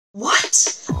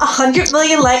100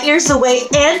 million light years away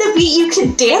and a beat you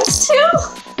can dance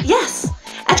to? Yes.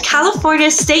 At California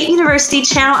State University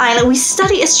Channel Island, we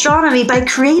study astronomy by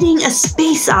creating a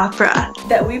space opera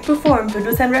that we perform,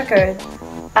 produce, and record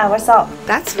ourselves.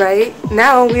 That's right.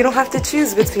 Now we don't have to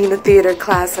choose between a theater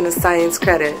class and a science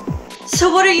credit.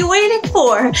 So what are you waiting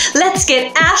for? Let's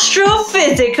get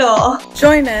astrophysical!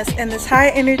 Join us in this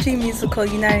high-energy musical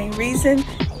uniting reason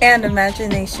and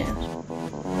imagination.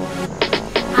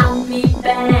 I'm Big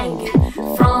Bang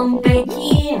from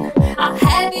begin. I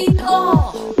have it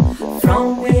all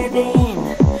from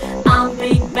within. I'm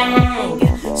Big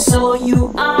Bang, so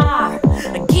you are.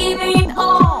 Give it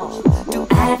all to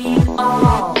have it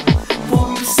all.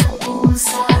 Pulsar,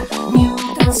 pulsar,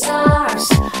 Newton stars.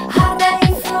 Are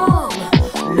they from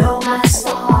Loma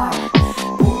Star?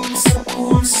 Pulsar,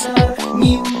 pulsar,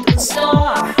 Newton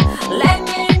star. Let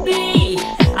me be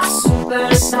a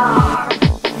superstar.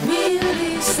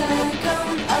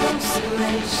 Millisecond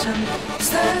oscillation,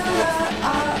 stellar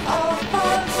are all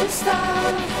parts of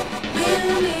star.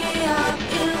 Really up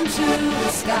into the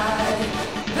sky,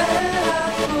 better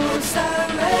pulsar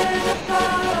red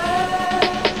power.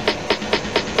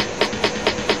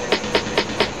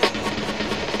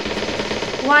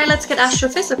 Why let's get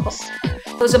astrophysical?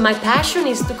 Because my passion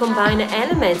is to combine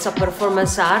elements of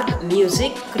performance art,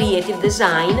 music, creative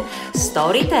design,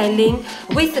 storytelling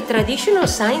with traditional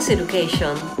science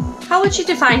education. How would you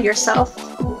define yourself?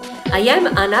 I am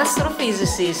an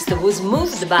astrophysicist who's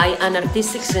moved by an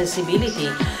artistic sensibility.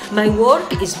 My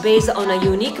work is based on a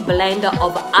unique blend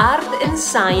of art and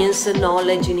science,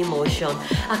 knowledge and emotion,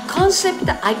 a concept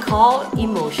I call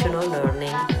emotional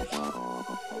learning.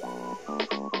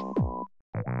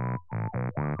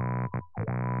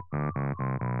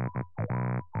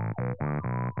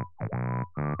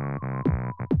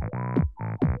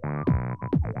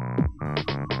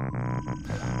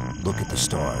 Look at the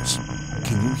stars.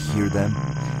 Can you hear them?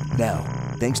 Now,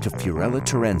 thanks to Fiorella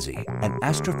Terenzi, an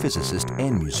astrophysicist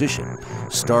and musician,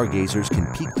 stargazers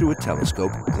can peek through a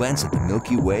telescope, glance at the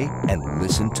Milky Way, and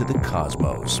listen to the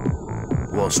cosmos.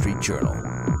 Wall Street Journal.